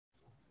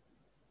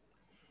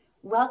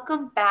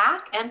Welcome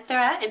back,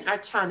 Antara and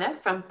Archana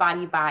from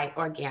Body by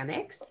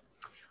Organics.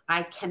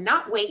 I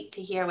cannot wait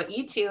to hear what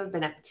you two have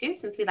been up to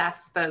since we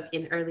last spoke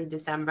in early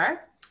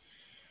December.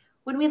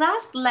 When we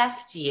last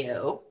left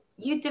you,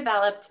 you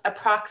developed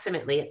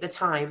approximately at the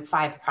time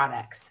 5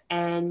 products,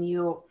 and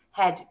you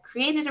had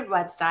created a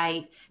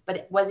website, but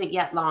it wasn't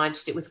yet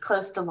launched. It was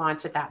close to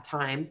launch at that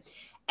time.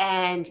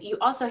 And you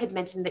also had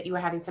mentioned that you were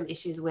having some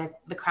issues with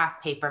the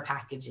craft paper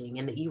packaging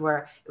and that it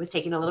was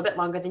taking a little bit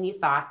longer than you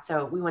thought.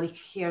 So we want to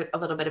hear a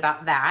little bit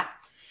about that.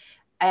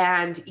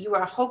 And you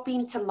are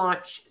hoping to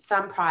launch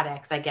some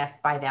products, I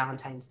guess, by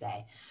Valentine's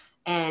Day.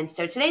 And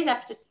so today's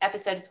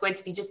episode is going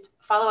to be just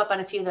follow up on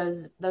a few of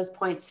those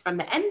points from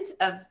the end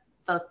of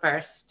the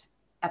first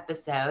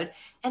episode,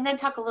 and then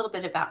talk a little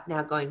bit about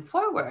now going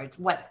forward,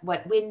 what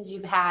wins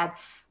you've had,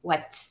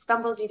 what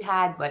stumbles you've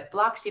had, what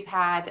blocks you've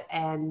had,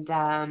 and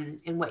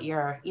what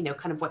your,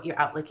 kind of what your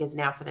outlook is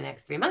now for the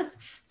next 3 months.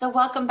 So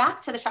welcome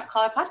back to the Shot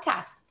Caller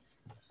podcast.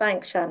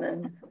 Thanks,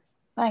 Shannon.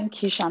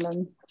 Thank you,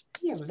 Shannon.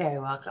 You're very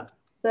welcome.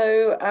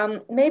 So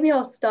maybe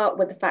I'll start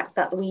with the fact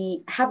that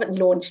we haven't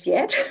launched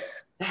yet,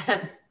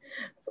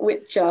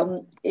 which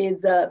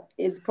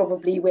is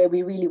probably where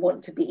we really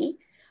want to be.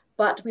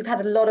 But we've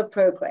had a lot of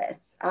progress.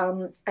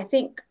 I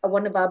think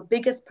one of our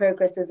biggest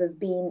progresses has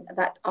been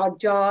that our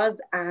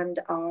jars and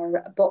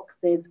our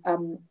boxes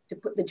to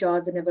put the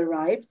jars in have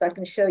arrived. So I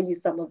can show you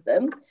some of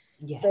them.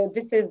 Yes. So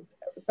this is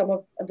some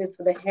of this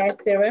for the hair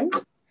serum.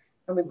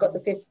 And we've got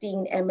the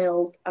 15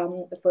 mLs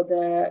for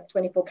the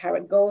 24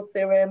 karat gold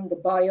serum, the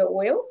bio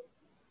oil.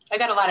 I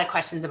got a lot of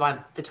questions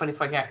about the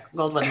 24 karat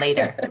gold one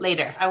later.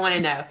 I want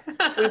to know.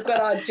 We've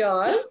got our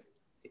jars.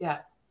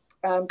 Yeah.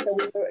 So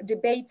we were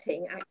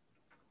debating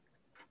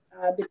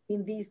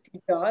between these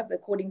 2 jars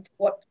according to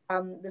what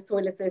the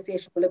Soil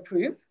Association will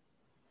approve.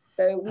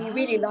 So we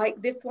really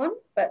like this one,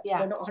 but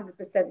we're not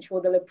 100%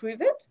 sure they'll approve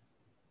it.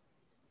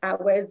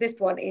 Whereas this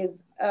one is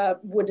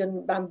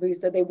wooden bamboo,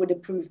 so they would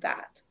approve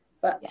that.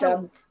 But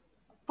so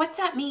what's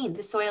that mean,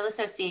 the Soil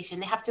Association?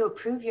 They have to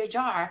approve your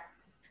jar?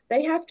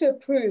 They have to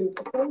approve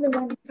from the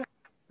manufacturing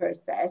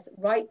process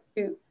right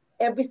to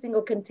every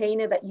single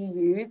container that you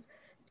use,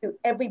 to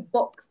every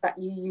box that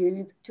you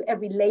use, to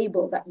every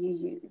label that you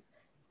use.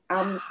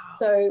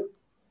 So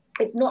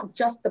it's not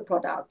just the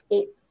product,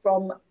 it's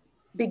from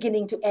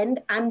beginning to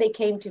end. And they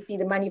came to see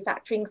the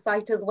manufacturing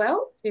site as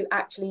well to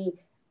actually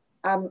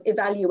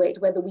evaluate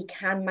whether we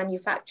can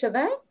manufacture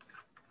there.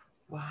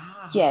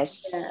 Wow.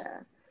 Yes.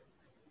 Yeah.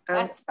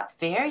 That's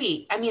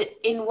very, I mean,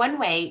 in one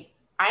way,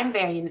 I'm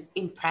very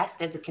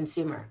impressed as a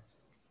consumer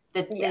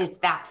that it's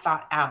that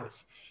thought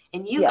out.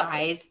 And you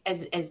guys,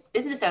 as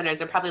business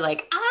owners, are probably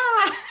like,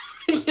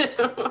 It I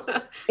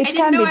can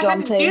didn't know be I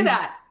had to do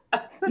that.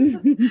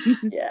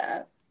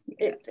 Yeah,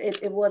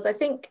 it was. I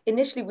think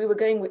initially we were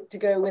going to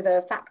go with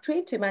a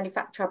factory to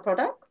manufacture our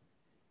products.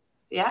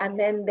 Yeah. And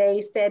then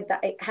they said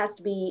that it has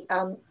to be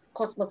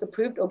Cosmos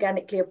approved,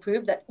 organically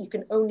approved, that you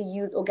can only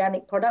use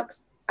organic products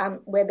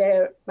where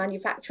they're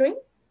manufacturing.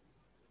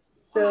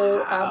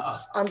 So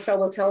Antara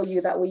will tell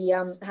you that we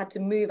had to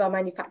move our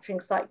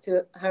manufacturing site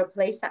to her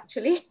place,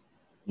 actually.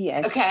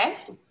 Yes. Okay.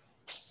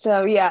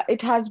 So yeah,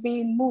 it has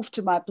been moved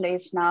to my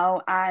place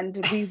now, and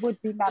we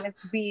would be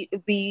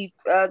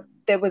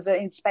there was an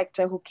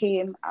inspector who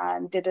came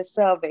and did a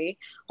survey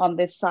on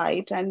this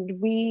site,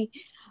 and we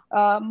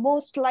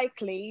most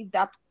likely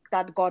that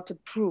got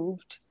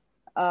approved.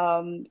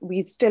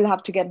 We still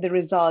have to get the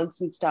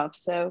results and stuff.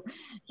 So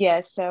yeah,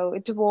 so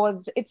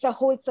it's a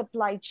whole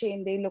supply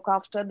chain they look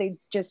after. They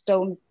just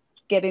don't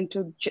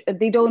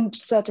they don't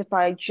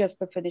certify just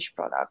the finished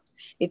product.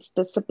 It's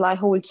the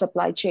whole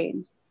supply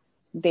chain.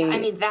 I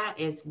mean, that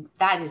is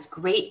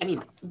great. I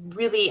mean,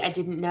 really, I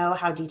didn't know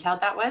how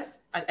detailed that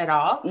was at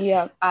all.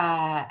 Yeah.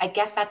 I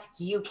guess that's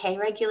UK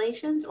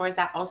regulations, or is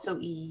that also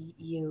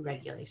EU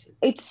regulations?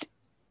 It's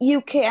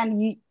UK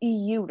and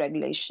EU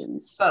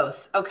regulations.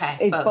 Both.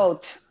 Okay.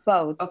 Both.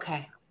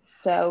 Okay.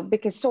 So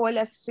because Soil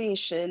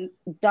Association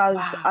does,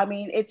 Wow. I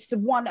mean, it's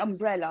one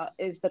umbrella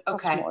is the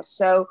Cosmos. Okay.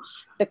 So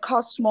the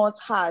Cosmos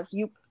has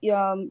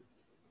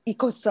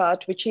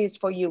EcoCert, which is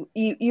for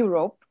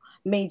Europe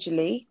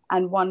majorly,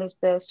 and one is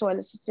the Soil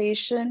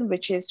Association,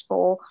 which is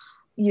for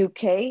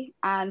UK,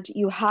 and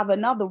you have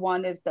another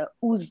one is the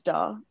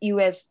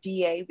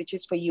USDA, which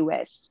is for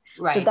US.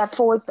 Right. So that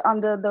falls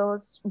under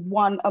those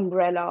one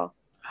umbrella.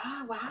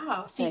 Oh,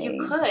 wow. So thing.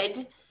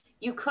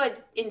 you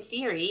could, in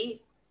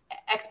theory,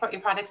 export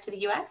your products to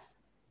the US?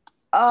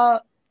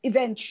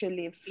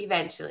 Eventually. Okay.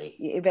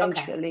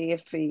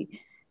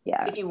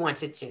 If you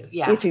wanted to.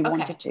 Yeah. If you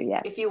wanted to,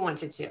 yeah. If you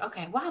wanted to.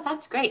 Okay. Wow,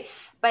 that's great.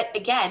 But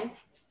again,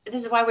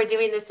 this is why we're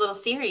doing this little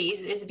series,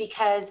 is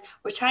because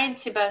we're trying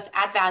to both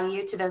add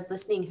value to those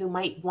listening who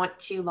might want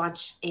to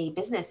launch a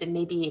business, and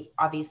maybe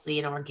obviously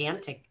an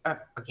organic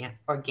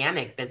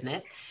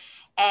business,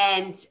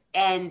 and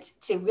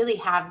to really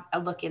have a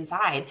look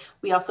inside.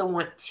 We also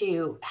want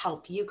to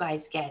help you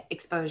guys get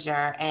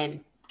exposure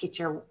and get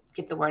your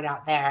get the word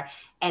out there.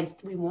 And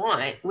we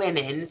want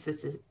women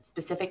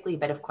specifically,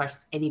 but of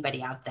course,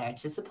 anybody out there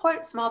to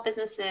support small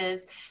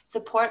businesses,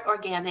 support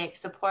organic,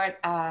 support,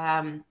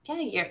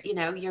 your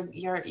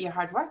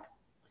hard work.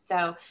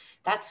 So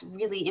that's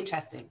really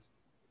interesting.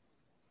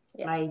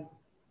 Yeah. I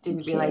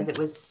didn't realize it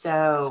was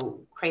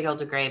so cradle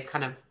to grave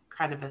kind of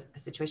a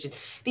situation,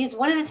 because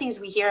one of the things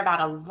we hear about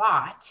a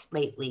lot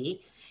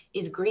lately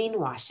is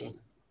greenwashing.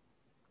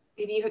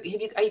 Are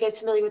you guys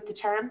familiar with the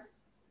term?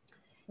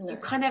 No.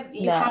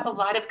 You have a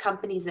lot of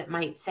companies that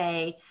might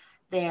say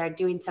they're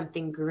doing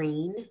something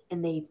green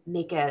and they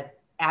make a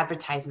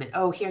advertisement.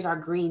 Oh, here's our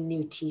green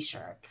new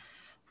t-shirt,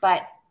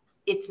 but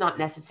it's not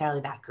necessarily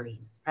that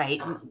green,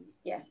 right?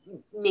 Yeah.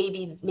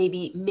 Maybe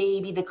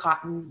the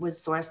cotton was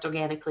sourced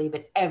organically,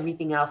 but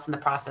everything else in the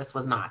process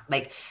was not,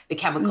 like the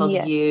chemicals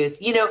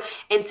used,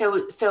 and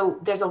so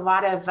there's a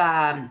lot of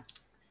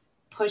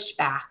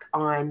pushback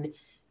on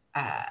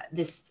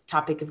this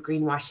topic of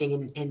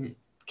greenwashing, and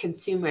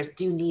consumers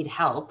do need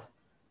help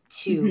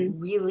to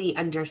really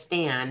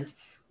understand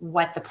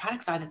what the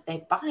products are that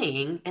they're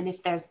buying. And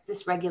if there's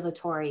this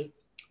regulatory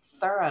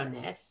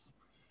thoroughness,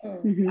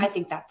 I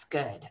think that's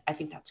good. I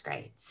think that's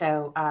great.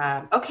 So,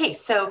 okay.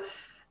 So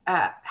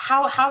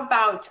how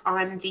about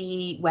on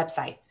the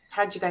website?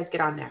 How did you guys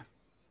get on there?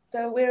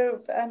 So we've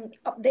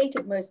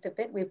updated most of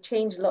it. We've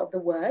changed a lot of the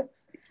words.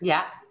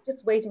 Yeah.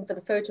 Just waiting for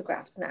the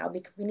photographs now,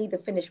 because we need the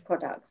finished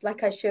products.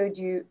 Like I showed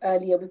you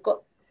earlier, we've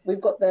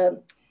got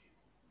the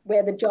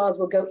where the jars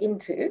will go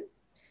into.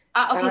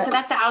 Okay, so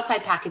that's the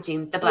outside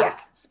packaging, the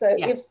black. Yeah. So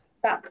if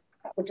that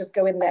will just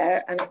go in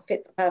there and it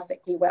fits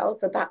perfectly well.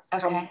 So that's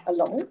come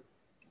along.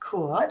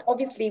 Cool. But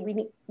obviously we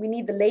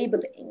need the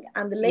labeling,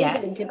 and the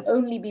labeling can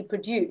only be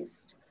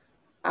produced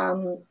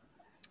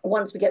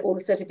once we get all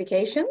the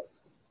certification.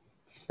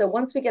 So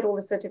once we get all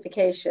the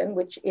certification,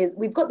 which is,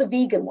 we've got the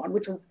vegan one,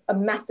 which was a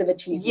massive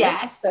achievement.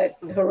 Yes. So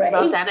hooray.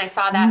 Well done. I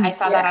saw that. I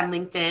saw that on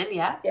LinkedIn.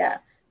 Yeah. Yeah.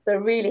 So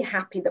really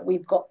happy that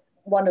we've got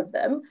one of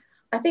them.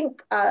 I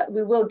think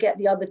we will get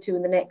the other two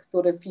in the next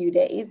sort of few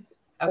days.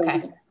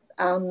 Okay.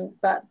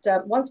 But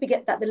once we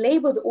get that, the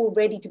labels are all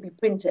ready to be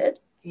printed.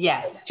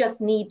 Yes.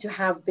 Just need to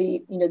have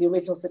the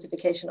original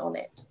certification on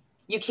it.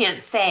 You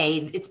can't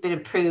say it's been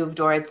approved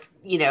or it's,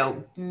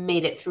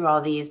 made it through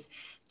all these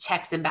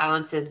checks and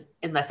balances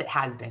unless it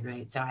has been,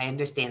 right? So I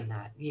understand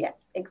that. Yeah,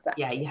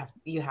 exactly. Yeah,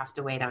 you have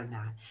to wait on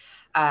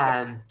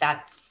that.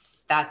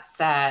 That's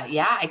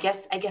I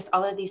guess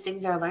all of these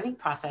things are a learning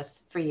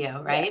process for you,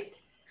 right?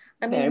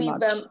 Yeah. I mean,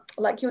 we've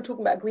like you were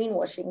talking about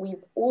greenwashing,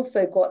 we've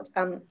also got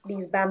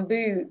these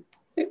bamboo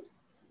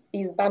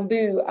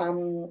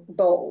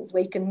bowls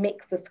where you can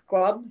mix the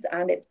scrubs,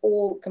 and it's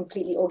all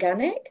completely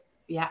organic.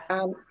 Yeah.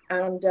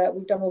 And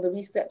we've done all the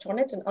research on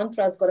it, and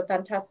Antara's got a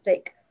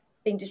fantastic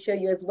thing to show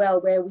you as well,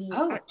 where we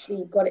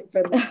actually got it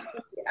from India.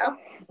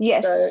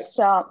 Yes.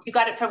 So, you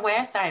got it from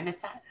where? Sorry, I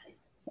missed that.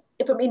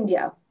 From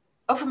India.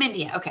 Oh, from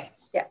India. Okay.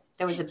 Yeah.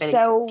 There was a big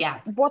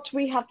gap. What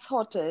we have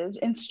thought is,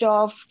 instead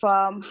of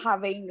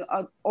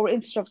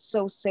instead of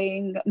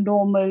sourcing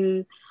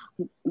normal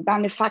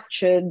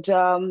manufactured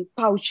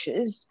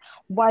pouches,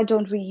 why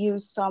don't we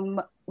use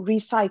some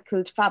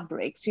recycled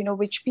fabrics,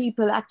 which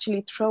people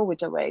actually throw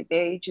it away.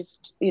 They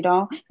just,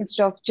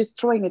 instead of just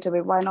throwing it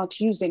away, why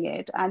not using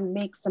it and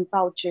make some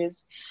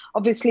pouches?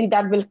 Obviously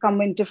that will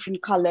come in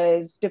different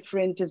colors,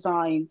 different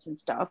designs and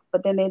stuff,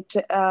 but then it's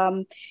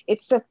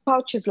the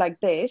pouches like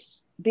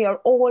this. They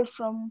are all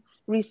from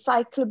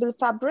recyclable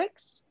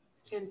fabrics.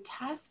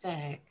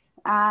 Fantastic.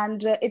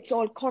 And it's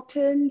all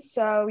cotton,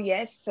 so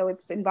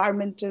it's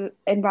environment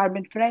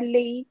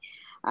friendly.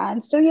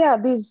 And so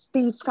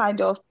these kind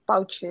of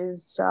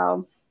pouches.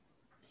 So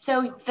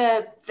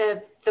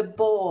the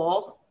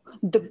bowl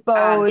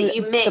that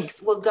you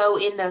mix will go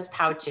in those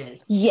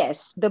pouches.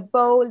 Yes, the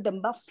bowl, the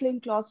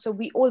muslin cloth. So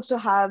we also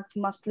have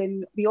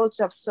muslin. We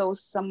also have sourced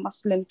some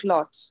muslin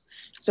cloths.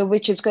 So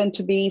which is going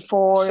to be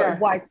for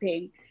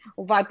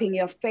wiping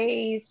your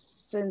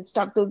face and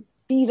stuff.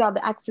 These are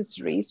the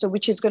accessories. So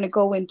which is going to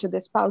go into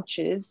these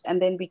pouches,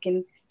 and then we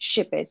can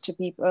ship it to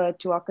people,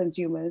 to our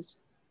consumers.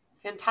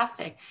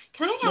 Fantastic.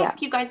 Can I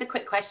ask you guys a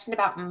quick question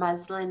about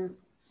muslin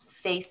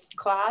face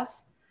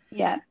cloths?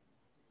 Yeah.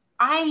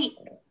 I,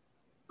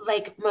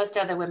 like most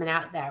other women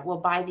out there, will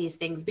buy these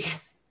things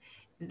because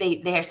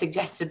they are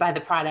suggested by the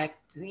product,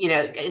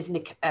 as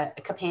a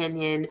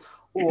companion,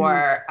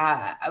 or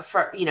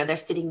for, they're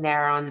sitting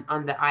there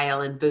on the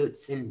aisle in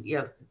boots, and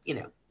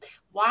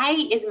why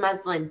is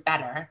muslin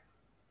better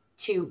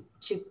to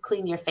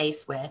clean your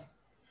face with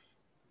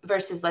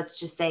versus, let's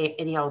just say,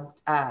 any old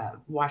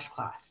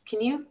washcloth?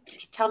 Can you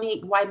tell me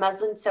why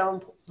muslin's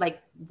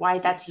why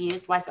that's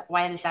used?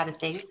 Why is that a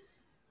thing?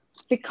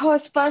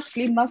 Because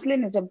firstly,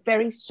 muslin is a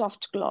very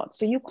soft cloth.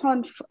 So you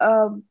can't,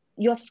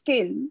 your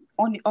skin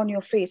on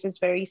your face is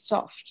very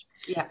soft.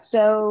 Yeah.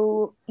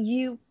 So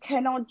you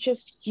cannot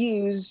just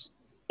use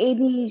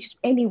any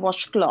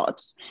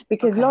washcloths,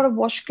 because a lot of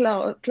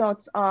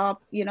washcloths are,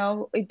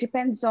 it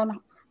depends on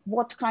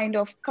what kind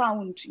of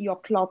count your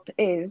cloth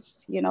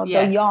is, you know, the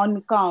Yes.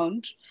 yarn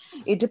count.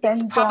 It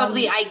depends It's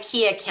probably on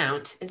IKEA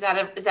count. Is that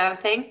a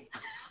thing?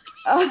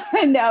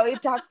 no,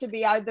 it has to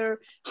be either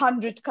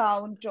 100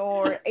 count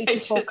or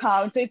 84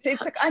 count. It's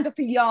a kind of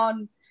a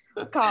yarn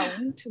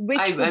count, which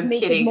would I'm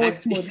make kidding. it more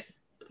smooth.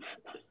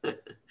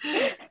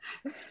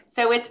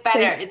 So it's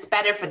better. It's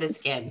better for the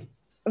skin.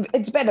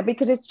 It's better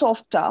because it's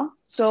softer.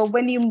 So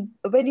when you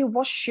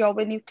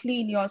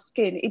clean your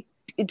skin,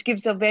 it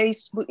gives a very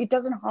smooth. It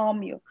doesn't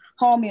harm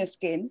your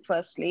skin.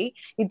 Firstly,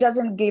 it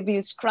doesn't give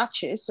you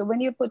scratches. So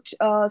when you put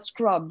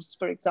scrubs,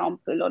 for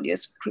example, on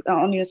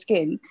your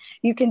skin,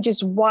 you can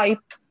just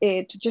wipe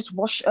it. Just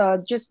wash.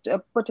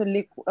 Put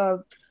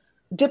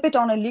dip it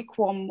on a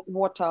lukewarm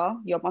water,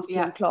 your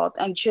muslin cloth,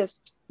 and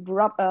just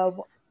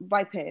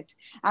wipe it,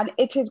 and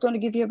it is going to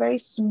give you a very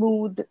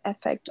smooth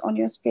effect on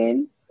your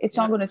skin. It's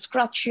not going to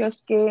scratch your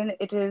skin.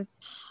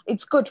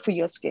 It's good for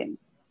your skin.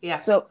 Yeah.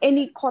 So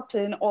any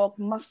cotton or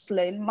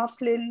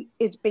muslin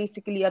is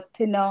basically a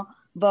thinner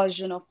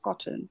version of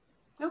cotton.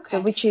 Okay.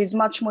 So which is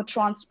much more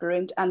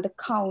transparent, and the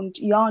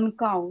yarn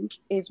count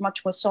is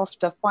much more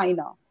softer,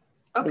 finer.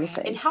 Okay.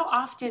 And how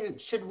often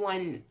should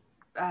one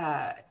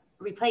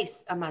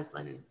replace a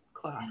muslin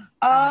cloth?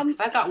 Because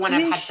I've got one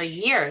I've had for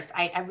years.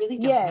 I really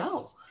don't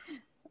know.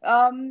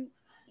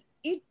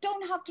 You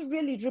don't have to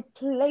really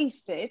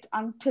replace it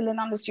until and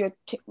unless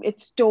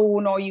it's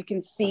torn or you can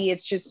see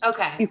it's just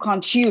you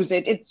can't use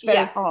it. It's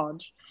very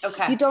hard.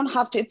 Okay. You don't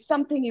have to. It's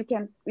something you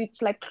can.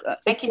 It's like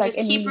I can just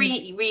keep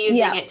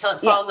reusing it till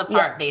it falls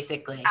apart,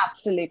 basically.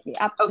 Absolutely.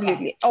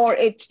 Okay. Or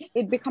it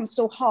becomes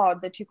so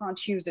hard that you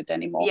can't use it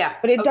anymore. Yeah.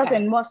 But it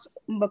doesn't.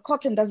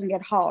 Cotton doesn't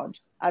get hard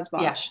as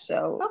much. Yeah.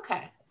 So.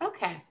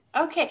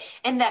 Okay.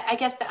 And I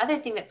guess the other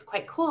thing that's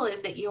quite cool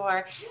is that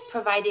you're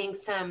providing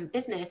some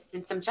business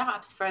and some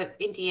jobs for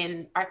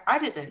Indian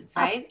artisans,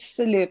 right?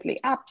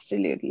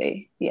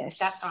 Absolutely. Yes.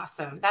 That's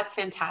awesome. That's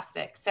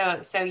fantastic.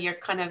 So you're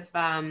kind of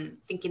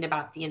thinking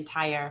about the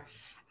entire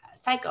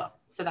cycle.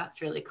 So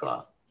that's really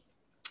cool.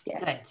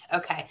 Yes. Good.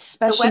 Okay.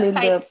 Especially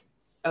so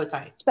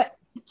websites.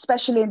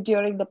 Especially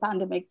during the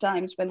pandemic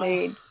times when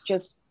they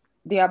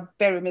are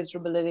very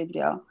miserable in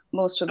India.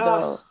 Most of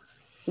the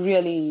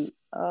really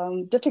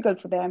difficult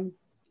for them.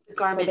 The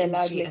garment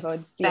industry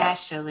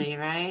especially,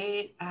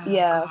 right?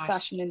 Gosh.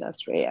 Fashion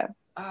industry,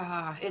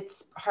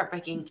 it's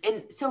heartbreaking.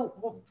 And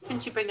so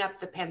since you bring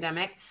up the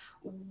pandemic,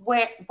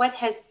 what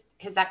has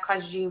that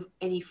caused you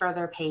any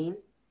further pain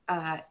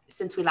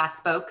since we last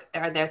spoke?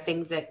 Are there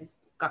things that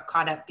got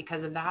caught up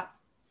because of that?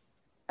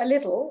 A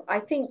little. I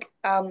think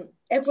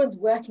everyone's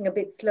working a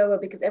bit slower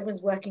because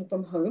everyone's working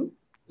from home,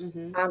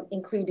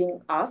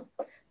 including us.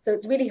 So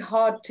it's really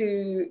hard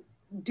to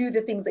do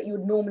the things that you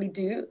would normally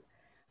do.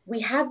 We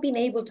have been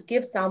able to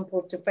give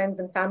samples to friends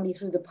and family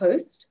through the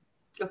post.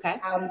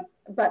 Okay.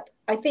 But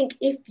I think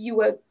if you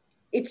were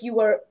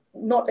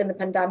not in the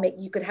pandemic,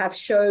 you could have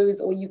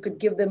shows, or you could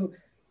give a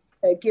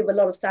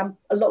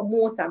lot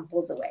more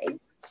samples away.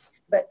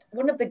 But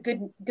one of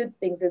the good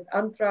things is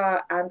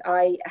Antara and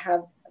I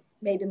have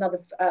made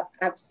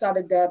have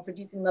started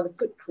producing another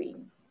foot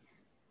cream,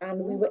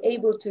 and we were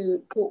able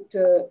to talk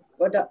to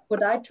a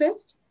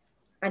podiatrist.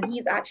 And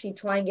he's actually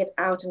trying it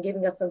out and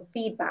giving us some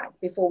feedback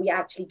before we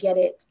actually get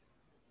it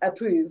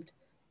approved.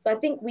 So I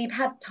think we've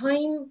had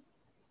time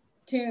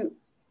to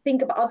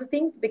think about other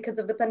things because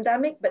of the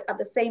pandemic, but at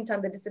the same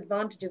time, the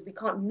disadvantage is we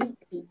can't meet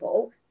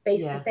people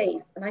face to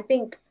face. And I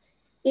think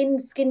in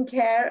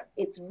skincare,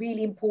 it's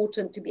really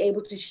important to be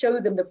able to show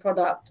them the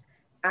product,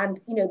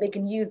 and they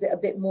can use it a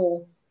bit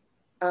more.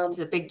 It's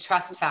a big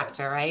trust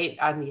factor, right,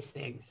 on these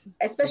things,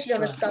 especially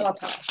on a startup.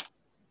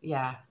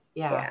 Yeah.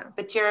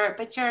 But you're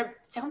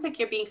sounds like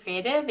you're being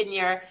creative, and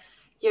you're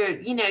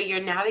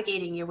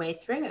navigating your way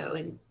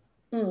through.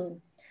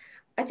 And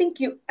I think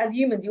as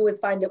humans, you always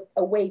find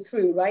a way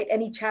through, right?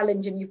 Any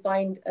challenge, and you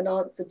find an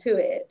answer to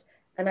it.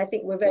 And I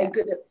think we're very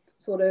good at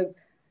sort of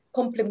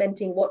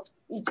complementing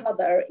each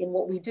other in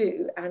what we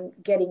do and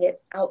getting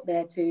it out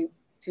there to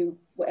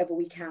whatever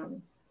we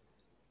can.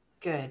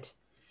 Good.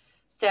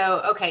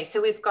 So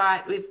so you've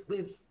gone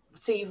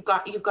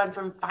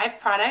from 5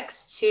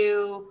 products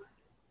to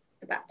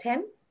about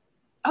 10.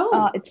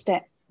 It's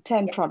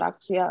 10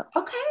 products. Yeah.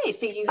 Okay,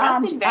 so you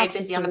have been very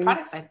busy on the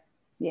product side.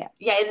 Yeah,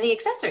 and the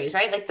accessories,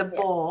 right? Like the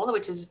bowl,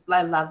 which is,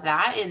 I love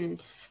that.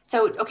 And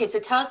so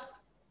tell us,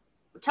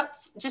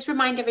 just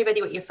remind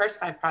everybody what your first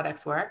 5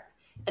 products were,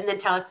 and then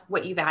tell us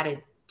what you've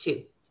added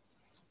to.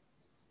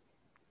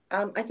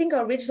 I think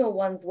our original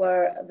ones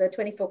were the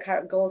 24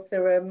 karat gold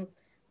serum,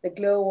 the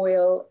glow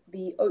oil,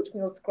 the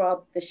oatmeal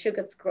scrub, the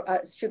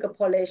sugar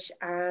polish,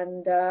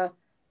 and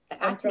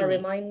Antara,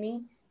 remind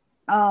me.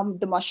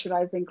 The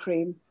moisturizing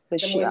cream. The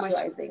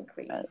moisturizing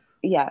cream.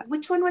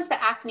 Which one was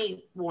the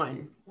acne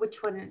one?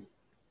 Which one?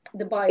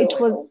 The bio oil. It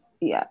was,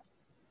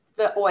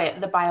 The oil,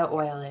 the bio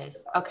oil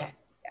is. Okay.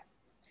 Yeah.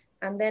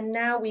 And then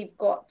now we've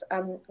got,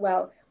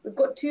 we've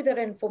got 2 that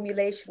are in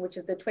formulation, which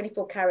is the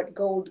 24 karat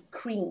gold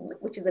cream,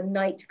 which is a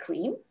night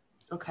cream.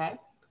 Okay.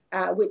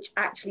 Which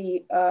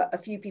actually a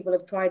few people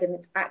have tried, and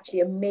it's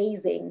actually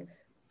amazing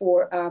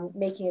for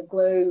making a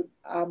glow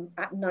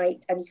at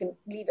night, and you can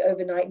leave it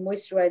overnight,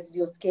 moisturizes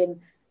your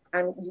skin,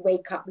 and you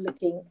wake up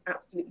looking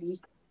absolutely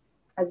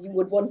as you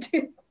would want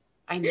to.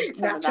 I need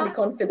some naturally of that.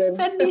 confident.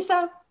 Send me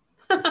some.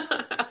 And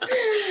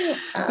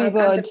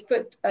the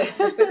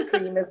foot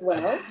cream as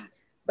well.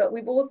 But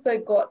we've also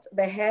got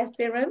the hair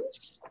serum,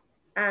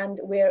 and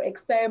we're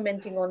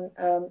experimenting on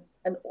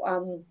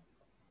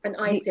an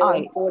eye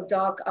serum for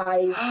dark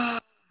eyes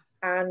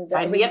and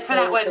sign me up for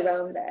that one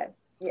around there.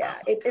 Yeah,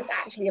 it's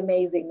actually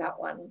amazing, that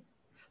one.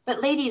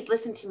 But ladies,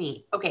 listen to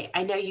me. Okay,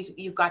 I know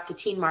you've got the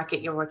teen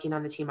market. You're working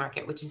on the teen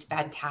market, which is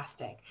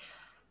fantastic.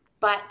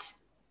 But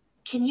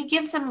can you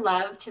give some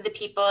love to the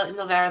people in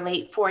their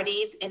late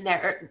 40s and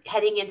they're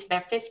heading into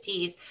their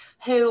 50s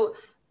who,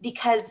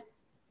 because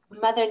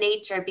Mother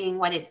Nature being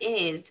what it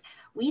is,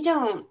 we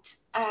don't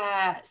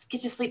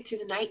get to sleep through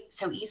the night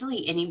so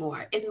easily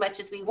anymore as much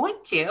as we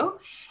want to.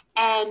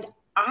 And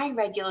I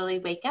regularly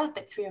wake up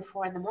at 3 or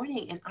 4 in the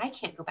morning and I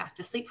can't go back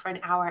to sleep for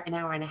an hour and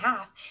a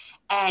half.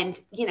 And,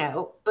 you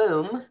know,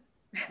 boom,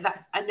 the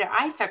under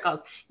eye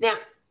circles. Now,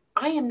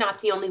 I am not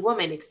the only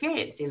woman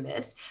experiencing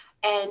this.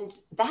 And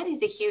that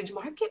is a huge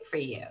market for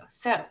you.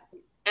 So,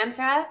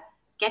 Antara,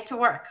 get to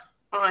work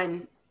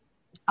on.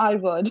 I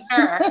would.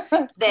 Sure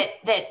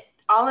that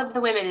all of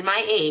the women in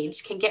my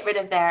age can get rid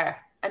of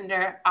their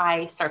under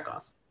eye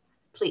circles,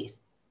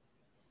 please.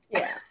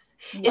 Yeah.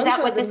 Is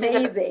that what this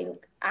amazing. is?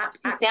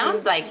 It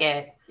sounds like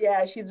it.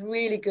 Yeah, she's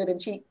really good,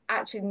 and she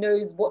actually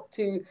knows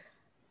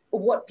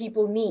what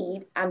people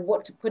need and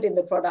what to put in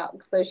the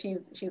product. So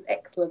she's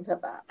excellent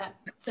at that.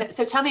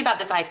 So tell me about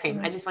this eye cream.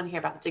 I just want to hear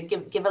about it. So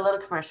give a little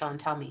commercial and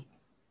tell me.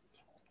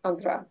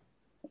 Antara.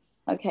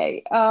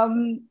 Okay.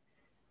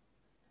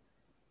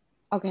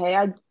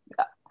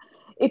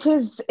 It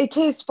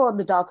is for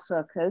the dark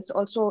circles.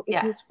 Also,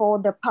 it is for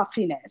the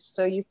puffiness.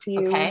 So if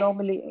you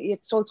normally,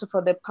 it's also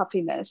for the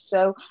puffiness.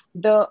 So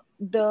the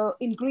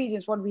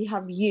ingredients, what we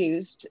have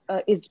used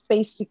is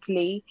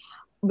basically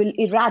will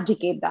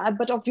eradicate that,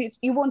 but obviously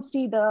you won't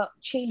see the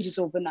changes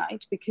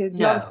overnight, because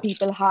a lot of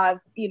people have,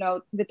 you know,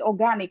 with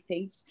organic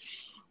things,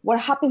 what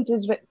happens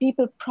is when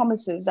people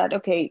promises that,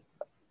 okay,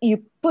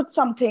 you put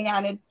something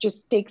and it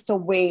just takes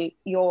away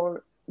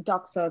your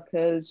dark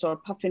circles or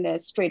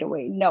puffiness straight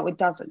away. No, it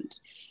doesn't.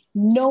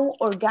 No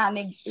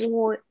organic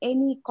or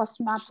any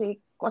cosmetic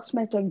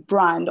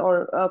brand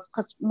or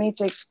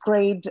cosmetic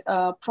grade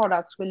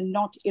products will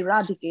not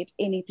eradicate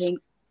anything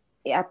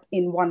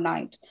in one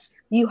night.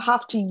 You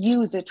have to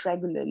use it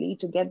regularly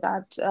to get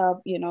that,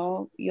 you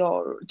know,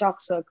 your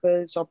dark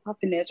circles or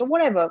puffiness or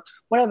whatever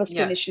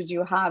skin issues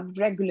you have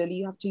regularly.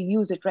 You have to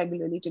use it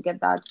regularly to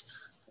get that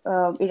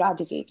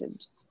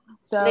eradicated.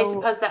 So and I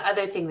suppose the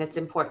other thing that's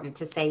important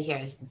to say here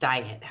is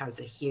diet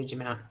has a huge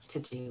amount to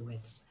do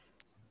with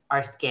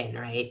our skin,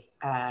 right?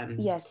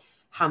 Yes.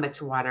 How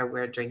much water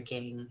we're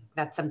drinking.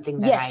 That's something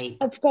that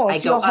of course, I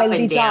go your up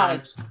and down.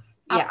 Diet.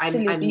 Yeah,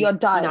 absolutely, I'm your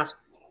diet. Not,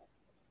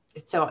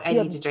 so I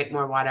need to drink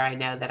more water. I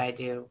know that I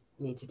do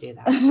need to do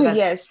that. So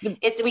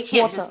that's, we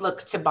can't just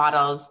look to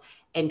bottles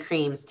and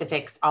creams to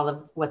fix all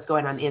of what's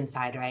going on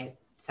inside, right?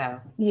 So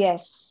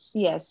yes.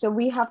 So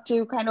we have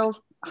to kind of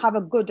have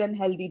a good and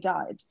healthy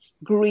diet.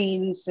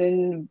 Greens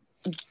and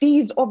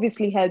these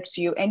obviously helps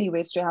you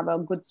anyways to have a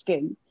good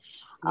skin.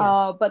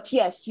 But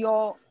yes,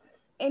 your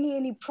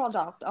any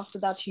product after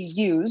that you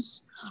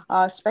use,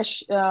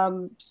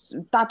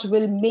 that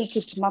will make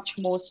it much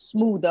more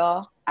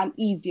smoother and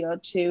easier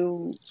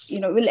to, you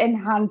know, will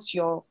enhance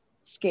your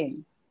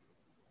skin.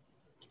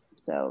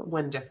 So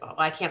wonderful.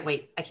 I can't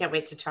wait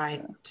to try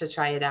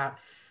it out.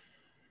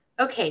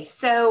 Okay,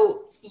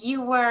 so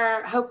you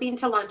were hoping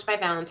to launch by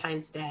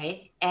Valentine's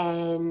Day,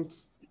 and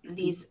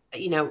these,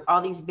 you know, all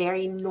these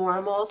very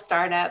normal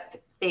startup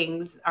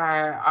things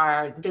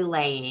are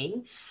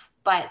delaying,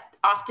 but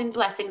often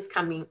blessings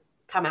come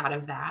out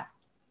of that.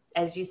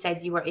 As you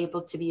said, you were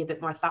able to be a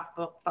bit more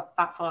thoughtful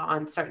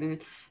on certain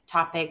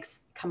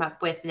topics, come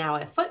up with now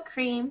a foot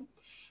cream,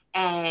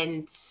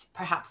 and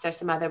perhaps there's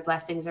some other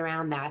blessings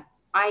around that.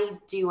 I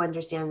do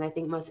understand, and I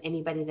think most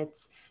anybody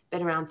that's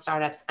been around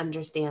startups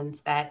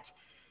understands that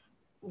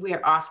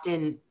we're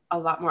often a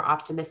lot more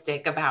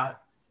optimistic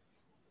about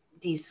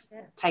these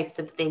types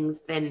of things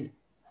than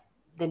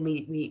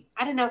we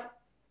I don't know if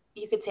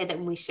you could say that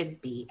we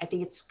should be. I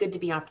think it's good to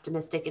be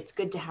optimistic. It's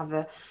good to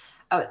have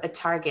a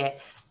target,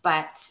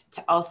 but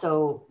to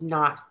also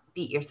not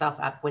beat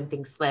yourself up when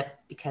things slip,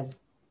 because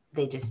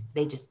they just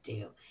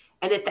do.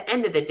 And at the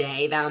end of the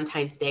day,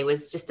 Valentine's Day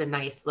was just a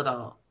nice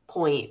little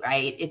point,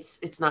 right?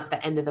 It's not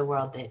the end of the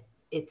world that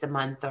it's a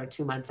month or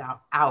 2 months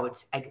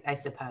out, I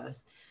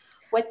suppose.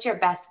 What's your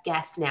best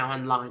guess now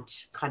on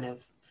launch, kind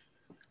of?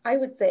 I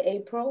would say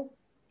April.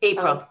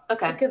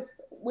 Okay. Because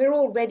we're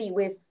all ready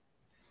with,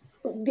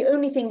 the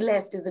only thing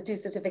left is the 2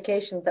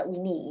 certifications that we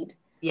need.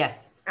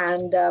 Yes.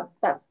 And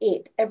that's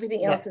it.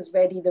 Everything else is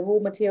ready. The raw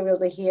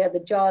materials are here. The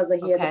jars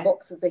are here. The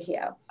boxes are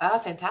here. Oh,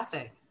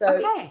 fantastic. So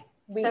okay.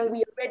 We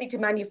are ready to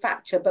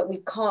manufacture, but we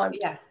can't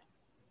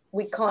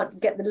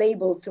get the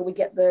labels till we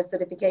get the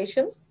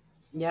certification.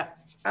 Yeah.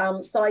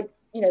 So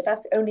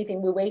that's the only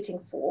thing we're waiting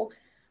for.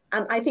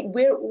 And I think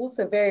we're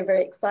also very,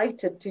 very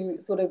excited to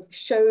sort of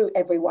show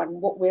everyone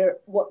what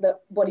the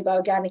Body by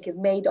Organic is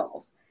made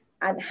of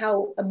and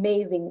how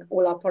amazing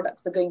all our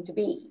products are going to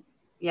be.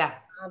 Yeah.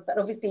 But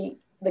obviously,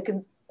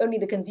 only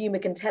the consumer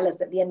can tell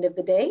us at the end of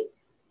the day.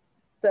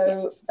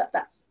 So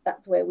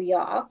that's where we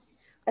are.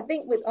 I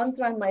think with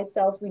Antara and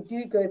myself, we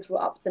do go through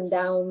ups and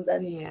downs,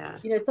 and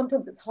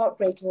sometimes it's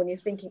heartbreaking when you're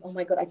thinking, oh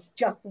my God, I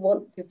just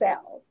want to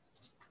sell.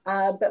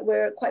 But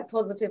we're quite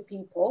positive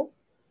people,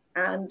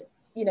 and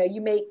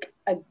you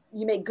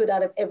make good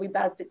out of every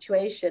bad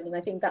situation, and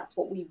I think that's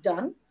what we've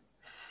done.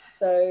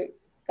 So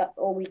that's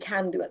all we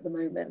can do at the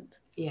moment.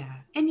 Yeah,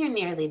 and you're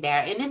nearly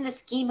there. And in the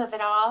scheme of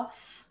it all,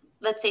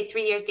 let's say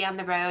 3 years down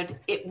the road,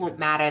 it won't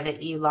matter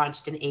that you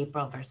launched in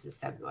April versus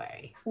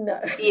February. No,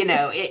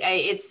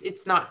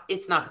 it's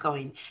not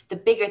going. The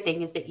bigger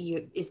thing is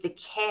the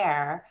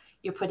care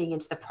you're putting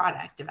into the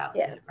product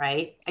development,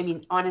 right? I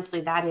mean,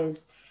 honestly, that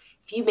is,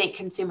 if you make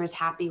consumers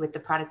happy with the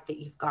product that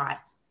you've got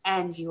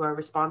and you are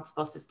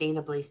responsible,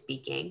 sustainably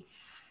speaking,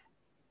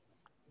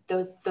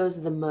 those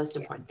are the most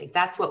important things.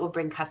 That's what will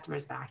bring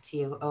customers back to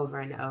you over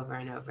and over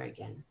and over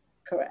again.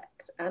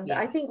 Correct. And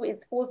I think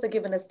it's also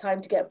given us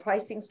time to get a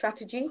pricing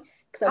strategy,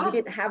 because we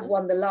didn't have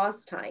one the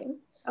last time.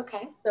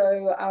 Okay.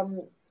 So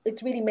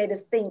it's really made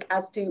us think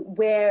as to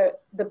where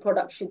the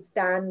product should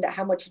stand,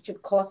 how much it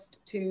should cost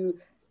to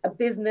a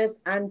business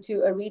and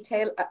to a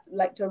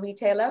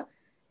retailer,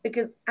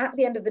 because at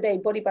the end of the day,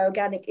 Body by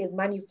Organic is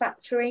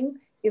manufacturing,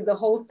 is the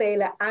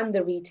wholesaler and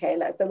the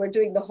retailer. So we're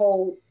doing the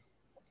whole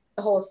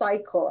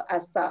cycle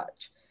as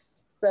such.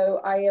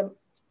 So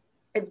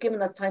it's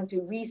given us time to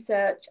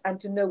research and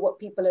to know what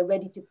people are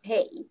ready to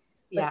pay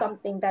for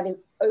something that is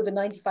over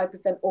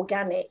 95%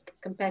 organic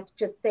compared to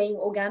just saying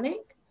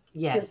organic.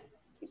 Yes.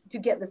 To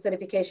get the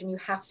certification, you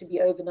have to be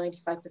over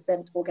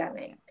 95%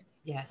 organic.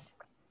 Yes.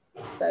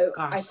 So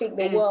I think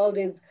the world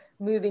is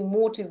moving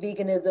more to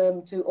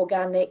veganism, to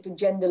organic, to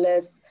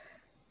genderless.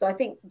 So I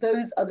think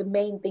those are the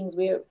main things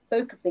we're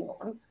focusing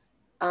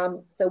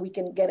on, so we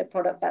can get a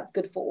product that's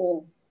good for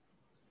all.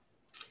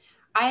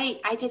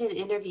 I did an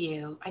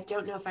interview. I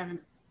don't know if I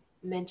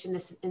mentioned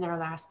this in our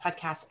last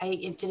podcast. I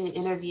did an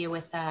interview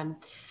with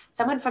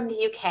someone from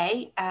the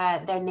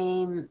UK. Their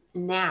name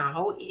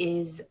now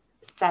is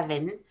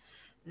Seven.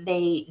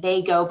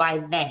 They go by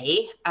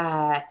they,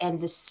 and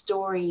the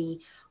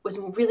story was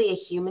really a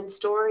human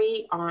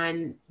story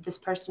on this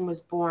person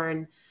was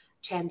born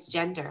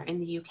transgender in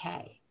the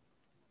UK,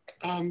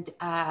 and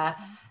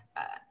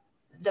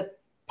the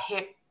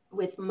parent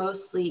with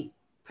mostly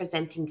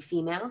presenting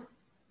female,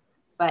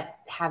 but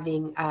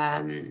having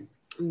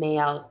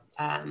male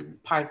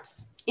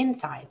parts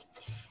inside.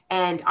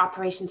 And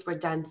operations were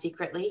done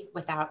secretly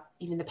without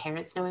even the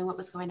parents knowing what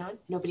was going on.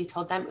 Nobody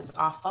told them. It was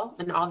awful.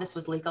 And all this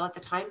was legal at the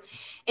time.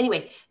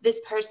 Anyway, this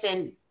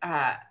person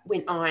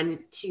went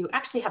on to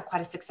actually have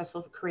quite a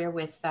successful career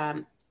with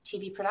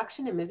TV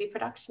production and movie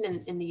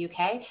production in the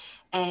UK,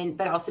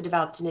 but also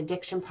developed an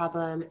addiction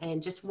problem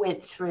and just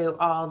went through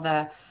all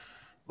the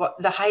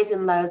highs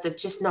and lows of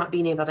just not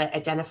being able to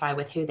identify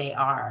with who they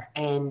are,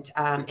 and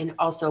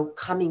also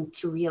coming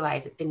to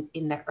realize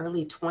in the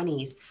early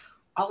 20s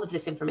all of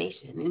this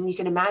information. And you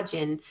can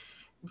imagine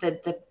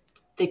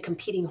the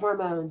competing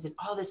hormones and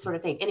all this sort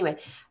of thing. Anyway,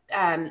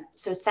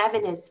 so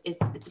Seven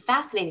it's a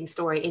fascinating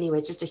story. Anyway,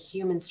 it's just a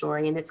human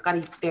story, and it's got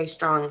a very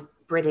strong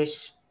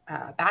British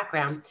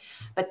background.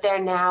 But they're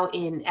now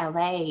in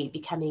LA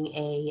becoming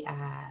a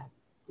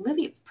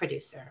movie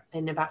producer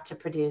and about to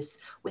produce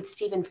with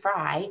Stephen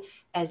Fry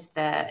as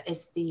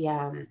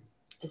the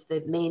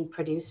main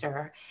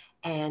producer,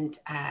 and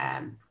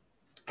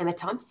Emma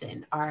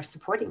Thompson are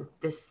supporting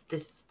this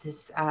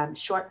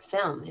short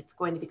film. It's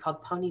going to be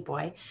called Pony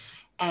Boy,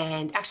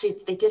 and actually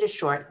they did a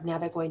short. Now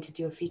they're going to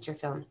do a feature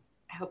film.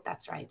 I hope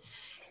that's right.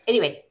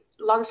 Anyway,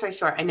 long story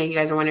short, I know you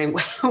guys are wondering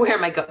where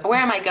am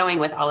I going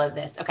with all of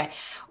this? Okay,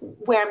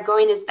 where I'm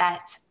going is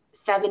that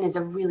Seven is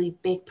a really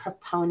big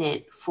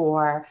proponent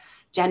for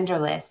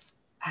genderless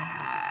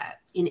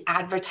in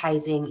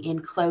advertising, in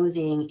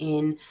clothing,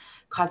 in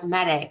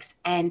cosmetics.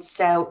 And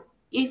so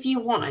if you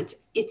want,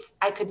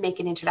 I could make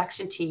an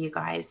introduction to you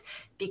guys,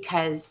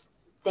 because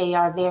they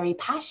are very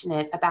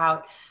passionate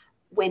about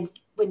when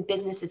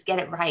businesses get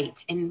it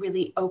right and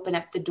really open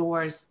up the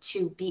doors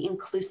to be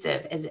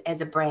inclusive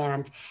as a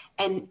brand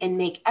and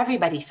make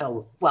everybody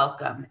feel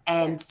welcome.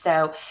 And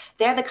so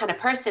they're the kind of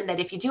person that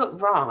if you do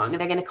it wrong,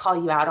 they're going to call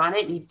you out on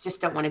it, and you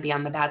just don't want to be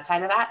on the bad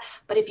side of that.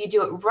 But if you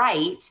do it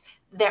right,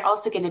 they're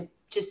also going to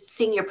just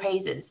sing your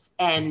praises.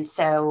 And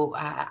so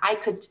I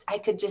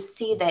could just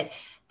see that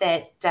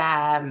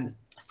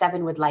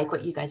Seven would like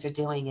what you guys are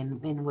doing,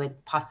 and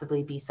would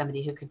possibly be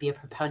somebody who could be a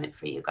proponent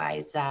for you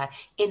guys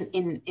in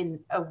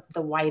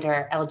the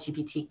wider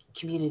LGBT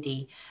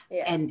community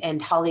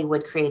and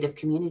Hollywood creative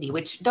community,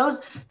 which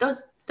those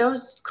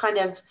kind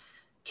of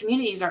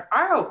communities are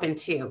open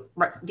to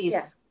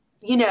these,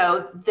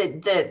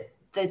 the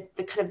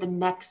kind of the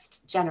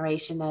next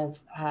generation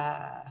of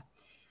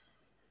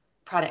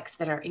products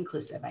that are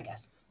inclusive, I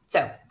guess.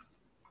 So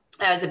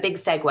That was a big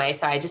segue.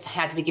 So I just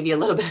had to give you a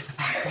little bit of a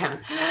background.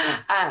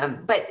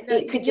 But No,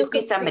 it could just be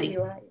somebody.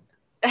 Right.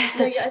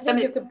 No, yeah, I think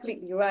somebody, you're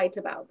completely right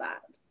about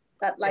that.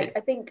 That, like, right. I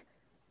think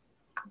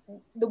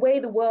the way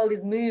the world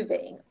is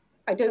moving,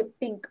 I don't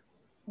think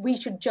we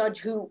should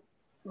judge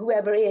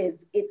whoever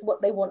is. It's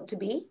what they want to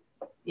be.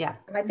 Yeah.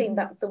 And I think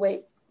that's the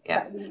way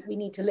that we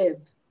need to live.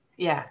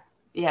 Yeah.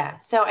 Yeah.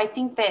 So I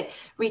think that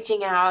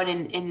reaching out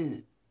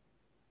and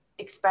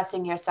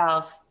expressing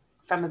yourself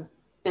from a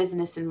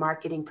business and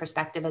marketing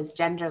perspective as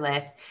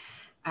genderless,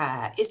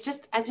 I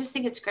just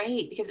think it's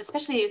great, because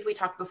especially if we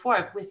talked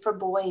before for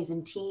boys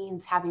and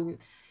teens having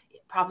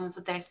problems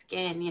with their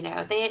skin, you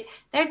know,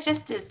 they're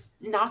just as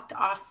knocked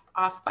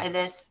off by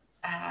this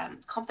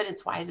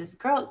confidence wise as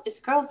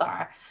girls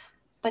are.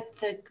 But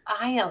the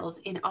aisles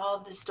in all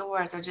of the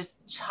stores are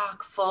just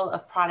chock full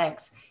of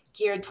products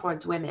geared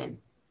towards women,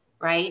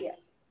 right? Yeah.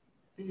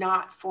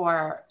 Not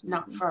for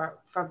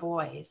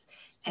boys.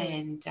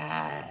 And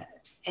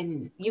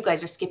you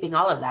guys are skipping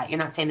all of that. You're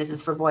not saying this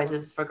is for boys,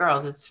 this is for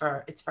girls. It's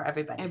for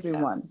everybody.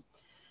 Everyone.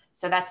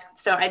 So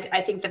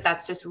I think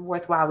that's just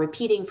worthwhile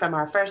repeating from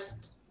our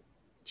first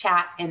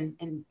chat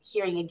and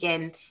hearing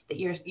again that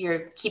you're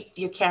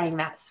carrying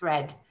that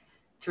thread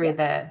through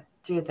the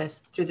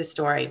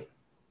story.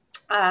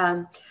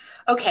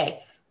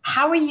 Okay.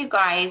 How are you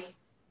guys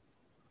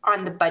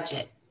on the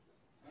budget?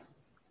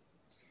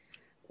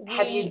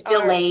 Have you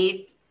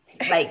delayed,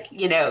 like,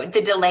 you know,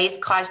 the delays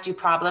caused you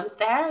problems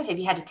there? Have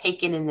you had to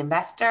take in an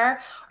investor? Or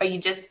are you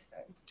just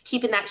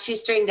keeping that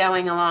shoestring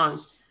going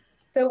along?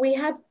 So we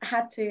have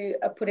had to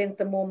put in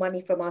some more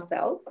money from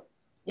ourselves.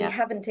 We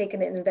haven't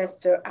taken an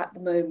investor at the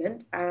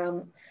moment.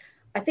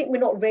 I think we're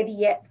not ready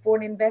yet for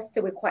an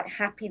investor. We're quite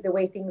happy the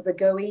way things are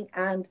going.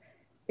 And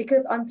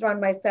because Antara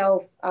and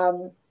myself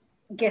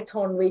get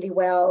on really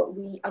well,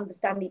 we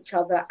understand each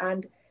other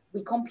and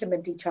we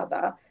complement each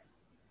other,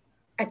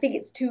 I think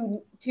it's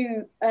too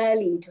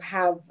early to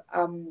have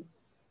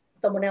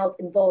someone else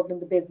involved in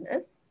the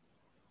business.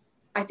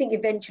 I think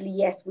eventually,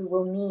 yes, we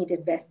will need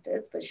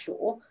investors for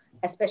sure,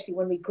 especially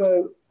when we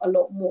grow a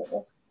lot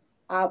more.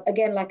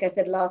 Again, like I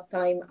said last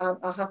time,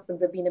 our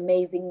husbands have been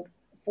amazing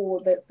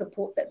for the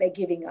support that they're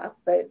giving us.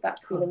 So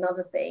that's been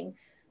another thing.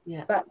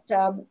 Yeah. But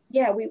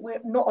we're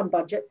not on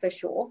budget for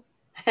sure.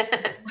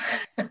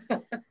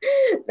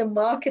 The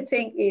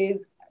marketing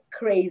is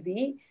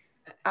crazy.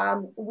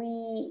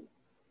 We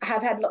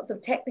have had lots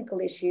of technical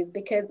issues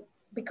because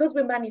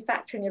we're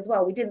manufacturing as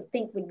well. We didn't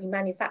think we'd be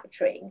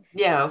manufacturing.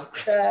 Yeah.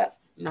 The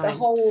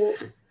whole,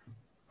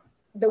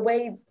 the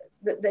way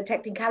the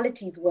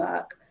technicalities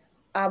work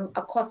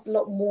cost a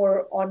lot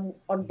more on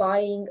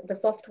buying the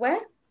software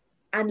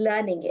and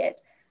learning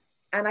it.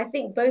 And I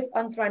think both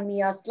Antara and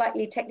me are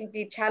slightly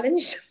technically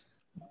challenged.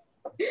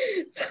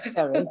 So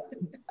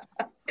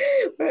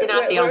you're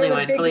not the only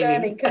one,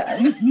 believe me.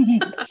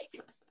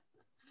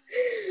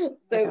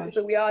 So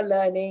we are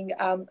learning.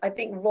 I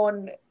think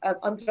Ron,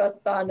 Antara's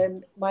son,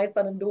 and my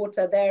son and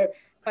daughter, they're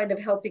kind of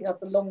helping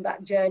us along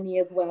that journey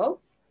as well.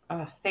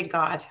 Oh, thank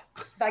God.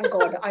 Thank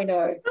God, I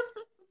know.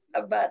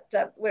 But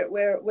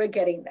we're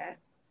getting there,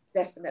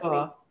 definitely.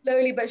 Cool.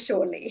 Slowly but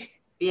surely.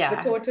 Yeah.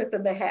 The tortoise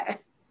and the hare.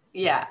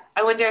 Yeah.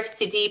 I wonder if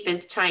Sudeep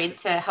is trying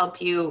to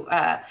help you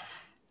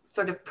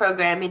sort of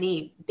program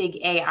any big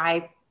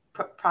AI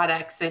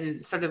products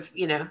and sort of,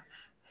 you know,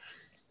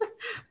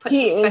 put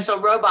some special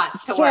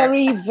robots to work.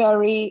 Very,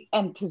 very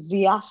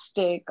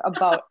enthusiastic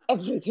about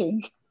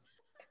everything.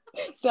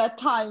 So at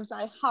times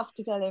I have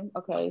to tell him,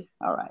 okay,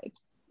 all right.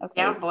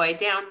 Okay. Down, boy,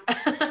 down.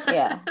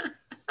 Yeah.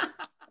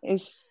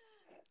 It's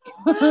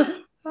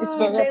very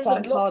There's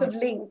lots of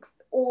links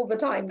all the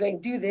time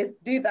going, do this,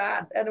 do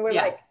that. And we're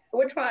like,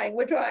 we're trying.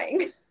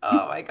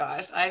 Oh my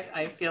gosh.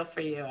 I feel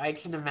for you. I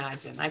can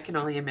imagine. I can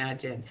only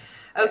imagine.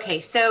 Okay.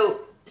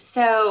 So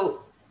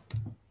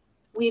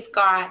we've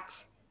got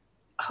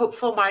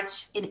hopeful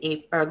launch in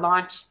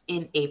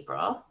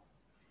April.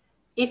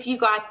 If you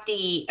got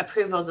the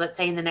approvals, let's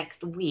say in the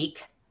next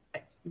week,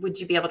 would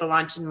you be able to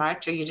launch in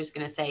March, or are you just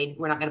going to say,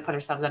 we're not going to put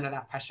ourselves under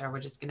that pressure, we're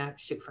just going to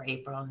shoot for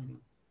April?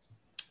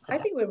 I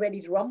think we're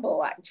ready to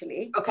rumble,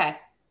 actually. Okay.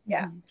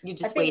 Yeah. You're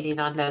just waiting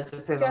on those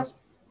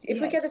approvals. If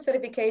we get a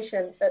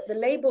certification, the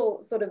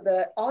label, sort of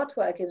the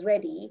artwork is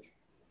ready,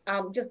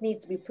 just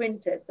needs to be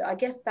printed. So I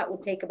guess that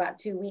would take about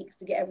 2 weeks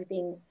to get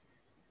everything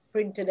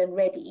printed and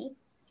ready.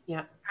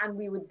 Yeah. And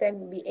we would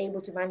then be able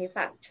to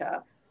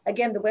manufacture.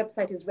 Again, the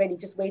website is ready,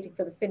 just waiting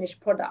for the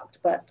finished product.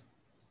 But,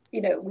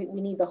 you know,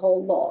 we need the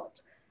whole lot.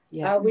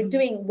 Yeah. We're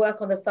doing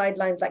work on the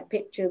sidelines, like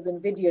pictures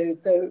and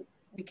videos, so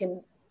we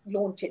can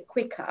launch it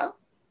quicker.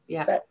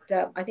 Yeah. But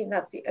I think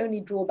that's the only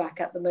drawback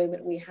at the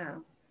moment we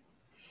have.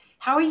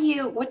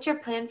 What's your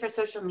plan for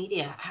social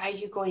media? How are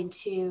you going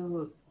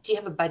to, do you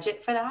have a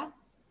budget for that?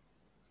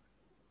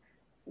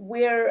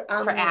 We're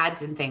for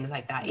ads and things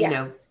like that, yeah. you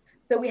know.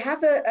 So we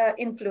have a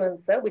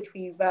influencer, which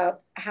we've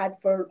had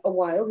for a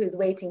while, who's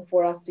waiting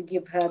for us to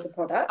give her the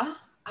product.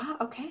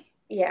 Okay.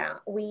 Yeah.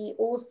 We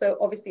also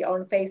obviously are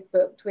on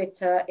Facebook,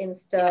 Twitter,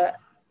 Insta,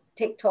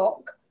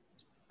 TikTok.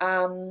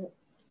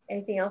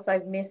 Anything else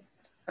I've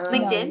missed?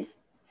 LinkedIn.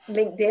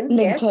 LinkedIn,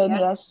 LinkedIn,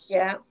 yes.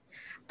 yes.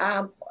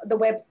 Yeah. The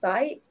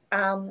website.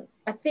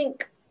 I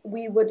think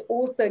we would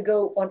also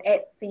go on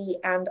Etsy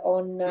and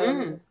on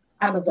Amazon.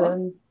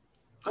 Amazon.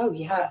 Oh,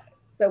 yeah.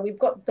 So we've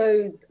got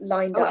those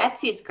lined Oh, up.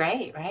 Etsy is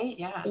great, right?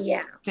 Yeah.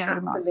 Yeah,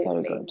 Very much, very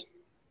absolutely. good.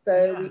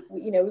 So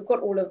Yeah. we've got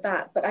all of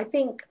that. But I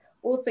think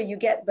also you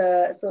get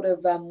the sort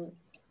of,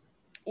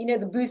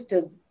 the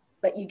boosters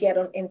that you get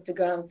on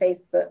Instagram,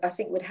 Facebook. I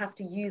think we'd have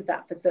to use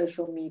that for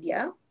social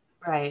media.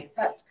 Right.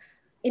 But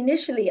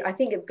initially, I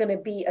think it's going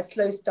to be a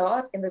slow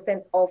start in the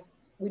sense of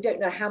we don't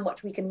know how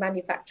much we can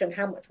manufacture and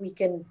how much we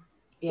can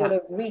sort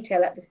of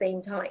retail at the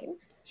same time.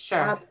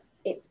 Sure.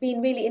 It's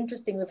been really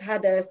interesting. We've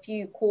had a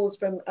few calls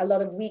from a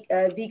lot of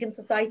vegan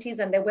societies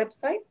and their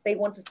websites. They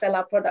want to sell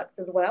our products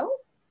as well.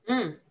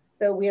 Mm.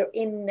 So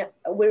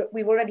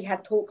we've already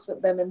had talks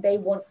with them, and they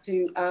want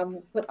to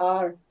put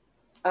our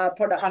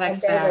products on their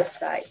there.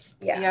 website.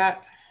 Yeah. Yeah.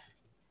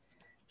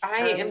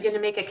 I am going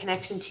to make a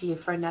connection to you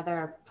for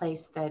another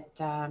place that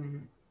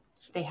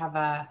they have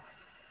a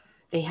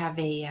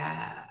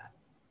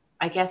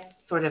I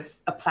guess sort of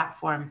a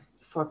platform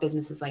for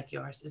businesses like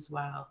yours as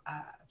well.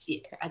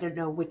 I don't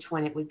know which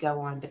one it would go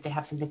on, but they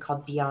have something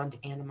called Beyond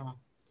Animal.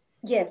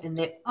 Yes. And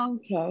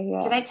Okay. Yeah.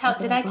 did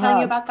I tell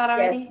you about that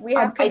already? Yes, we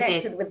have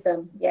connected with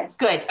them. Yes.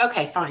 Good.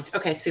 Okay, fine.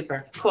 Okay,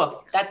 super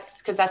cool.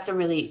 That's because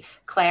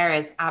Claire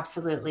is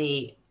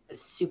absolutely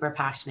super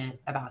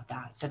passionate about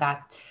that. So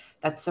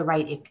that's the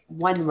right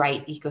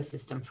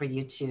ecosystem for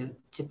you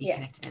to be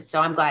connected in.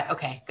 So I'm glad.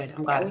 Okay, good.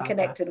 I'm glad we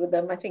connected with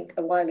them, I think,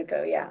 a while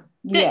ago. Yeah.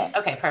 Good. Yeah.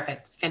 Okay,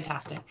 perfect.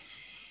 Fantastic.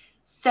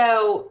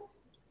 So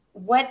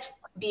what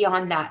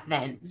beyond that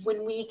then,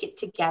 when we get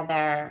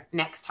together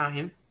next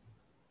time,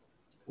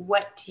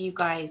 what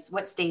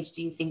stage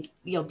do you think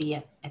you'll be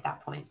at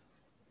that point?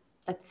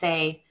 Let's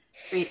say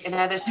 3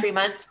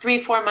 months,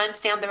 4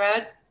 months down the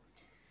road?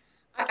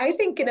 I'm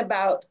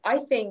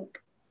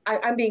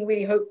being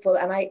really hopeful,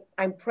 and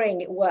I'm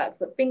praying it works,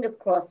 but fingers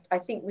crossed, I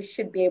think we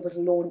should be able to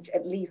launch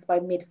at least by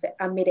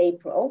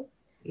mid-April.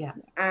 Yeah.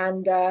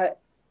 And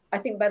I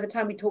think by the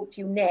time we talk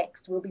to you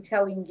next, we'll be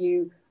telling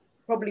you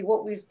probably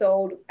what we've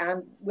sold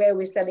and where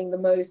we're selling the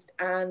most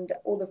and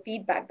all the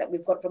feedback that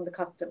we've got from the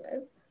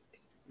customers.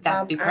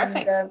 That'd be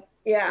perfect.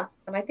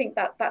 And I think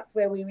that's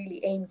where we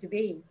really aim to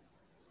be.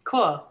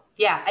 Cool.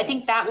 Yeah, I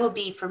think that will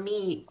be, for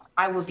me,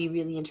 I will be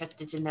really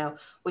interested to know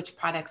which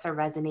products are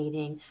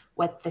resonating,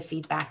 what the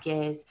feedback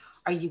is.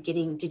 Did you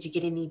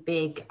get any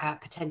big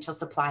potential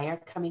supplier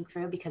coming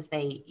through because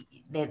they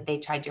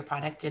tried your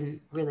product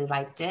and really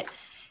liked it?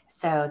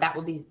 So that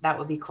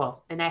will be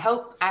cool. And I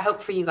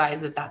hope for you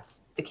guys that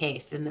that's the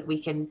case and that we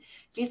can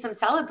do some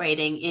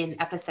celebrating in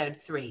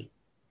episode 3.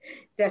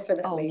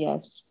 Definitely. Oh,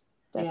 yes.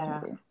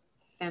 Definitely. Yeah.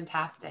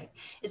 Fantastic.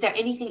 Is there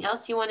anything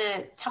else you want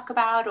to talk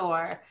about,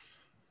 or?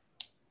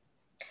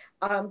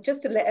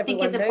 Just to let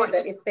everyone know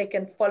that if they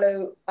can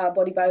follow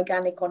Body by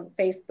Organic on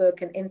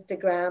Facebook and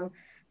Instagram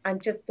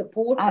and just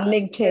support us.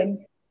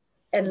 LinkedIn.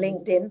 And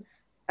LinkedIn.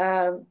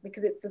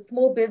 Because it's a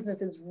small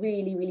business is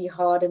really, really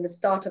hard, and the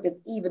startup is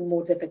even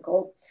more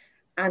difficult.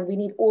 And we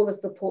need all the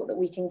support that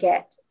we can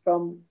get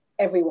from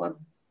everyone.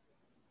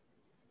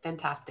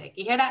 Fantastic.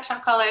 You hear that,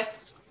 shot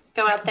callers?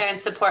 Go out there and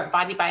support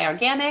Body by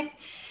Organic.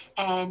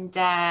 And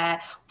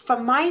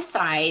from my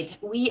side,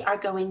 we are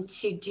going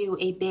to do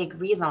a big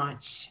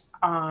relaunch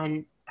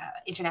on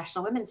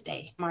International Women's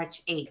Day,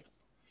 March 8th.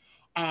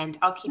 And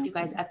I'll keep you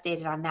guys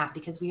updated on that,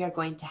 because we are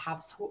going to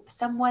have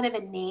somewhat of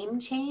a name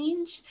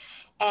change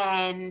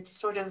and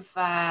sort of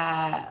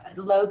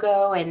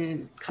logo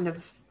and kind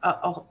of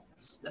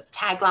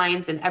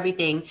taglines and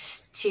everything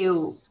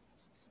to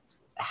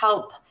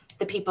help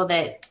the people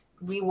that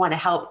we want to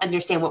help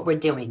understand what we're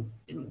doing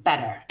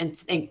better.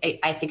 And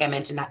I think I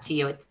mentioned that to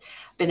you. It's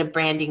been a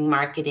branding,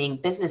 marketing,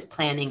 business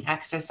planning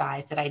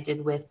exercise that I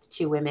did with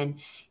 2 women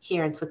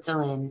here in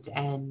Switzerland.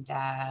 And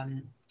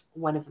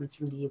one of them's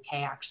from the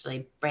UK,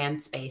 actually.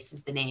 Brand Space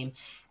is the name.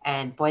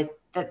 And boy,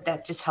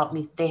 that just helped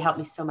me. They helped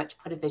me so much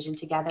put a vision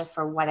together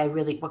for what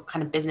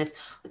kind of business,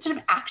 what sort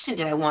of action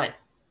did I want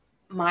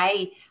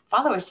my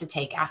followers to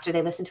take after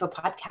they listen to a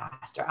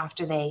podcast or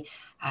after they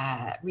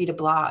read a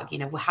blog.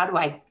 How do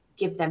I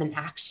give them an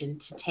action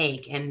to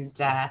take? And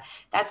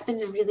that's been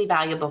really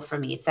valuable for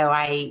me. So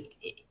I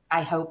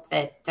hope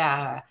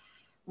that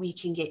we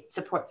can get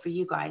support for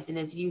you guys. And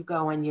as you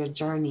go on your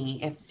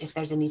journey, if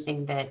there's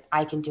anything that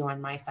I can do on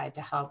my side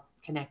to help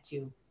connect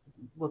you,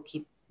 we'll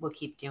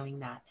keep doing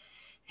that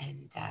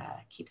and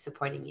keep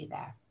supporting you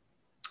there.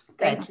 Good.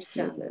 Thank you,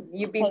 Shannon.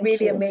 You've been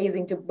really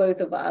amazing to both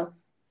of us.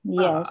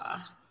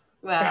 Yes.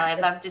 Well, I'd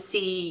love to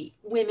see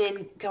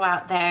women go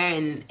out there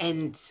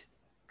and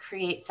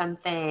create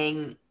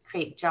something,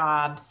 create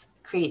jobs,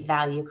 create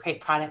value,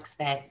 create products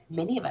that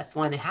many of us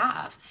want to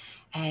have.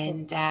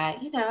 And,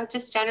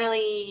 just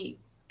generally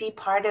be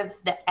part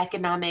of the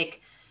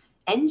economic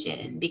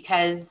engine,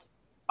 because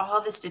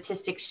all the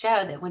statistics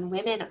show that when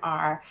women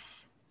are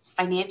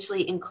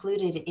financially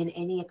included in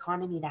any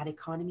economy, that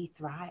economy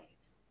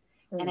thrives.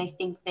 And I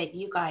think that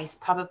you guys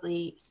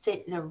probably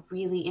sit in a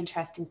really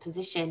interesting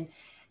position,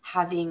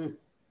 having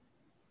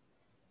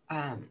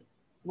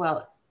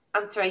Well,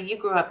 Antara, you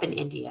grew up in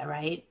India,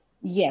 right?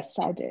 Yes,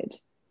 I did.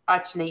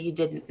 Archana, you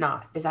did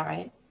not. Is that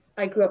right?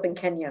 I grew up in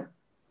Kenya.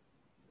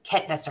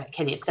 That's right,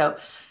 Kenya. So,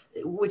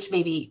 which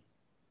may be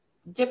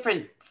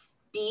different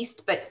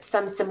beast, but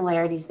some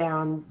similarities there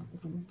on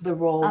the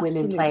role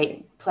Absolutely.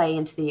 women play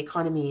into the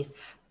economies.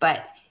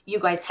 But you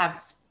guys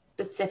have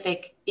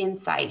specific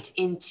insight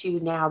into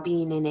now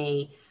being in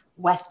a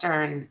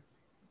Western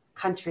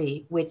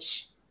country,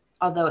 which,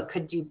 although it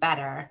could do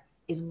better,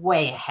 is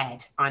way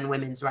ahead on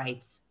women's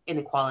rights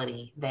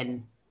inequality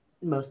than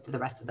most of the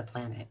rest of the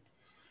planet.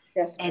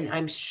 Definitely. And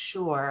I'm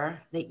sure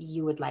that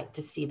you would like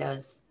to see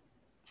those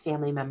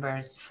family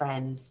members,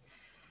 friends,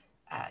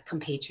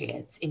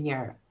 compatriots in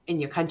your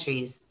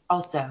countries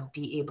also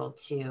be able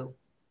to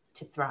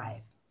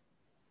thrive.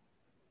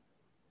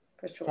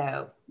 For sure.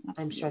 So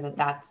Absolutely. I'm sure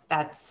that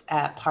that's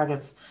part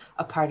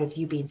of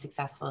you being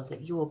successful, is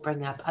that you will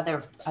bring up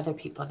other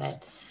people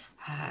that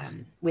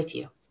with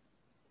you.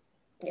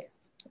 Yeah.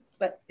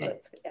 Let's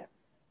yeah.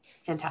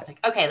 Fantastic.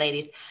 Okay,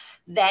 ladies,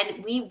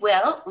 then we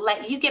will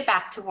let you get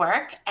back to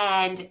work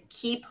and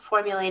keep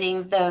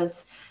formulating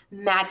those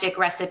magic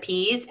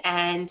recipes.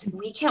 And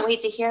we can't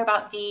wait to hear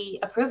about the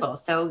approval.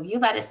 So you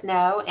let us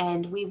know,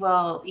 and we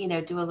will,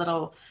 do a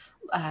little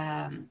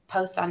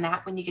post on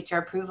that when you get your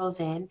approvals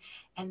in.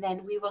 And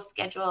then we will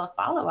schedule a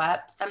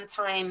follow-up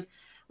sometime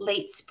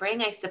late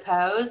spring, I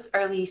suppose,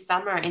 early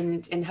summer,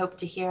 and hope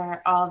to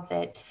hear all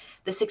that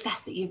the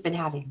success that you've been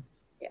having.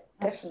 Yeah,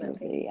 definitely.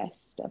 Absolutely.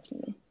 Yes,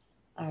 definitely.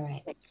 All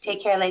right.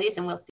 Take care, ladies, and we'll speak.